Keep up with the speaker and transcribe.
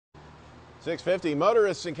6:50,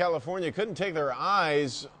 motorists in California couldn't take their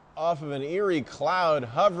eyes off of an eerie cloud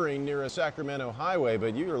hovering near a Sacramento highway,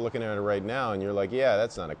 but you're looking at it right now and you're like, yeah,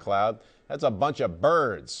 that's not a cloud. That's a bunch of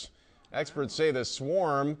birds. Experts say the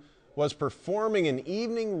swarm was performing an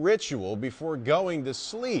evening ritual before going to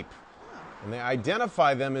sleep. And they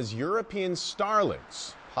identify them as European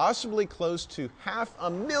starlings, possibly close to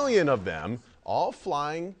 500,000 of them, all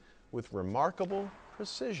flying with remarkable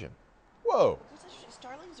precision. Whoa.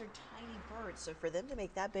 Starlings are tiny birds, so for them to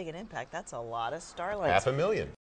make that big an impact, that's a lot of starlings. 500,000.